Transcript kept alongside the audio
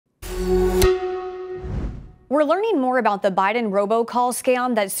We're learning more about the Biden robocall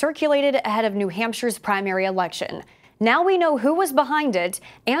scam that circulated ahead of New Hampshire's primary election. Now we know who was behind it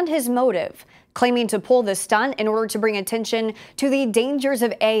and his motive, claiming to pull the stunt in order to bring attention to the dangers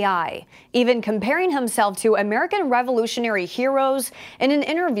of AI, even comparing himself to American revolutionary heroes in an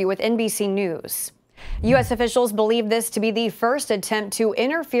interview with NBC News. U.S. officials believe this to be the first attempt to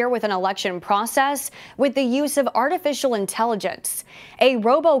interfere with an election process with the use of artificial intelligence. A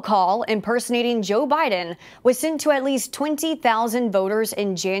robocall impersonating Joe Biden was sent to at least 20,000 voters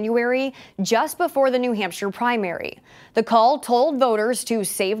in January, just before the New Hampshire primary. The call told voters to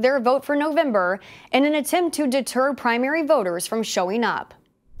save their vote for November in an attempt to deter primary voters from showing up.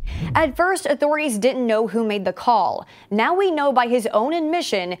 At first, authorities didn't know who made the call. Now we know by his own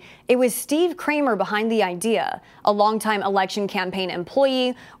admission it was Steve Kramer behind the idea, a longtime election campaign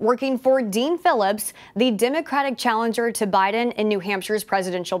employee working for Dean Phillips, the Democratic challenger to Biden in New Hampshire's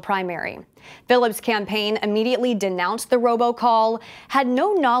presidential primary. Phillips' campaign immediately denounced the robocall, had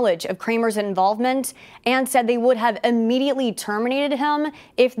no knowledge of Kramer's involvement, and said they would have immediately terminated him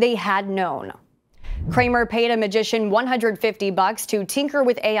if they had known. Kramer paid a magician $150 to tinker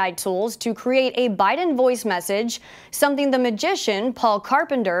with AI tools to create a Biden voice message, something the magician, Paul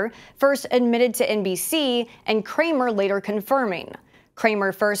Carpenter, first admitted to NBC and Kramer later confirming.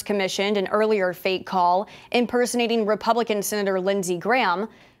 Kramer first commissioned an earlier fake call impersonating Republican Senator Lindsey Graham,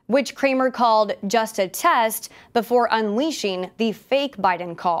 which Kramer called just a test before unleashing the fake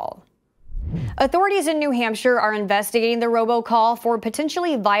Biden call. Authorities in New Hampshire are investigating the robocall for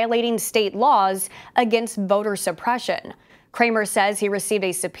potentially violating state laws against voter suppression. Kramer says he received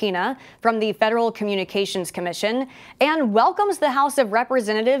a subpoena from the Federal Communications Commission and welcomes the House of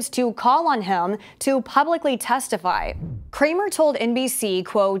Representatives to call on him to publicly testify. Kramer told NBC,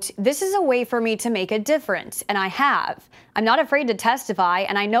 quote, "This is a way for me to make a difference, and I have. I'm not afraid to testify,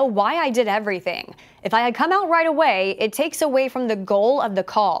 and I know why I did everything. If I had come out right away, it takes away from the goal of the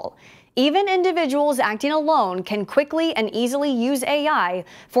call. Even individuals acting alone can quickly and easily use AI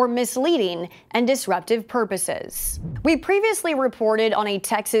for misleading and disruptive purposes." We previously reported on a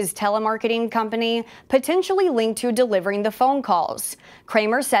Texas telemarketing company potentially linked to delivering the phone calls.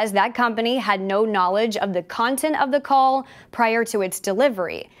 Kramer says that company had no knowledge of the content of the call prior to its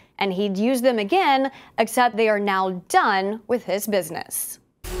delivery, and he'd use them again, except they are now done with his business.